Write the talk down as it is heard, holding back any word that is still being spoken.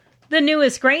The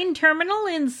newest grain terminal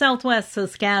in southwest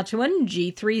Saskatchewan,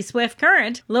 G3 Swift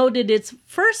Current, loaded its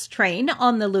first train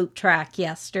on the loop track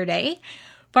yesterday.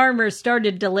 Farmers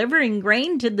started delivering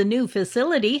grain to the new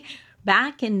facility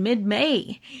back in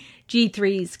mid-May.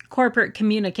 G3's corporate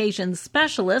communications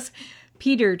specialist,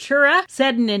 Peter Chura,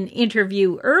 said in an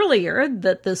interview earlier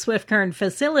that the Swift Current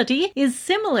facility is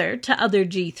similar to other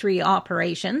G3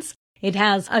 operations. It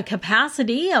has a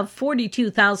capacity of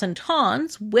 42,000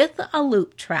 tons with a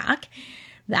loop track.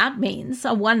 That means a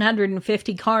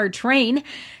 150-car train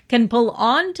can pull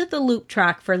onto the loop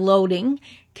track for loading,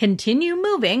 continue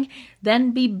moving, then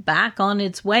be back on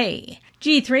its way.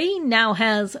 G3 now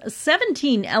has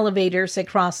 17 elevators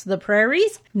across the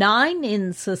prairies, 9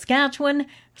 in Saskatchewan,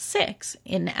 6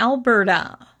 in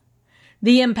Alberta.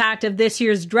 The impact of this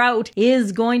year's drought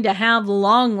is going to have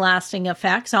long-lasting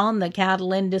effects on the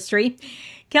cattle industry.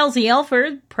 Kelsey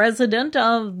Elford, president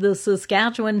of the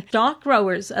Saskatchewan Stock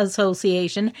Growers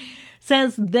Association,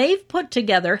 says they've put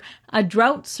together a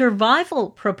drought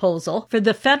survival proposal for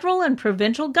the federal and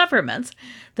provincial governments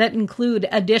that include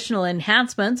additional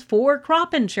enhancements for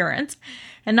crop insurance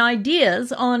and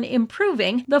ideas on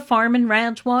improving the farm and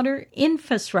ranch water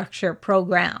infrastructure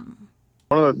program.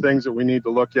 One of the things that we need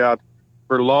to look at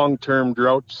for long-term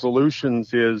drought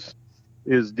solutions is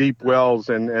deep wells,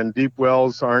 and deep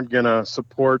wells aren't going to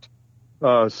support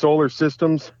solar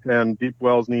systems, and deep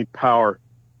wells need power.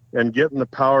 And getting the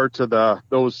power to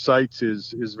those sites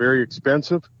is very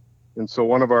expensive. And so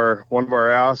one of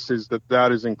our asks is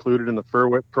that is included in the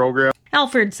FERWIT program.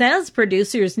 Alford says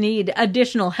producers need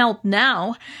additional help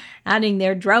now, adding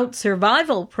their drought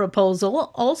survival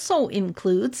proposal also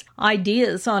includes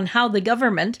ideas on how the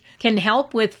government can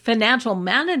help with financial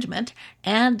management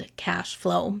and cash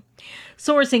flow.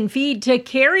 Sourcing feed to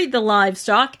carry the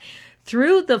livestock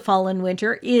through the fall and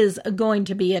winter is going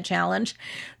to be a challenge.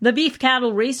 The Beef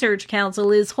Cattle Research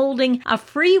Council is holding a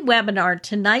free webinar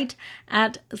tonight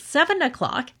at 7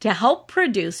 o'clock to help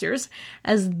producers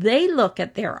as they look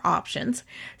at their options.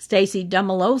 Stacey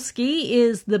Dumolowski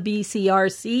is the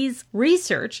BCRC's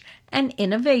Research and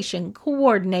Innovation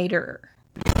Coordinator.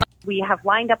 We have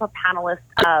lined up a panelist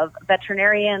of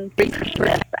veterinarians,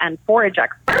 nutritionists, and forage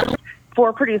experts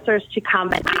for producers to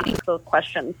come and ask those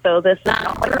questions. So this is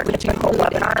not like a typical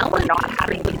webinar. We're not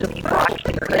having these people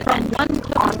actually present on the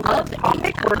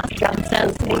topic. We're just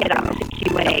opening it up to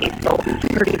Q&A. So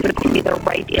producers can either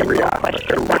write in their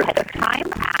questions ahead of time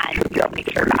and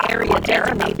make sure that area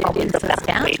designated in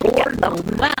Saskatchewan or the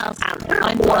West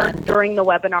or during the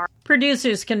webinar.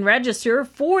 Producers can register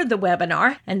for the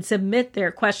webinar and submit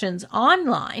their questions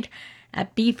online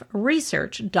at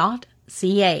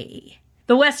beefresearch.ca.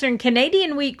 The Western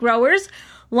Canadian wheat growers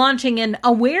launching an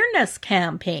awareness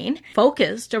campaign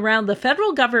focused around the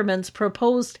federal government's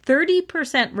proposed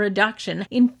 30% reduction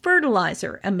in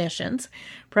fertilizer emissions.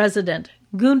 President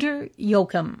Gunter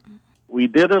Jochum. We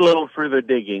did a little further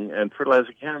digging, and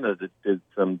Fertilizer Canada did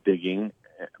some digging,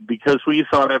 because we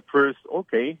thought at first,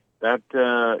 okay, that,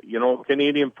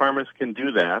 Canadian farmers can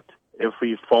do that if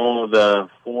we follow the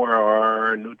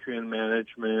 4R nutrient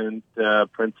management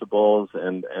principles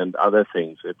and other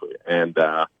things, and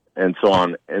so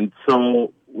on. And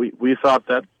so we thought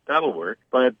that that'll work.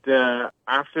 But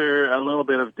after a little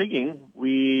bit of digging,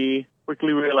 we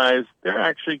quickly realized they're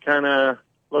actually kind of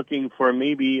looking for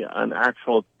maybe an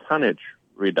actual tonnage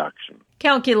reduction.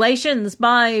 Calculations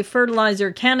by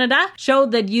Fertilizer Canada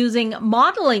showed that using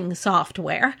modeling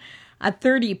software, a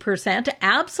 30%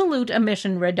 absolute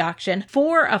emission reduction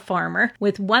for a farmer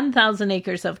with 1,000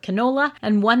 acres of canola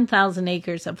and 1,000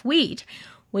 acres of wheat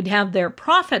would have their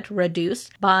profit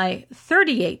reduced by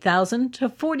 $38,000 to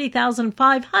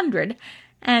 $40,500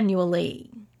 annually.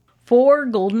 For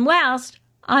Golden West,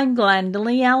 I'm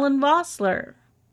Glendalee Allen Vossler.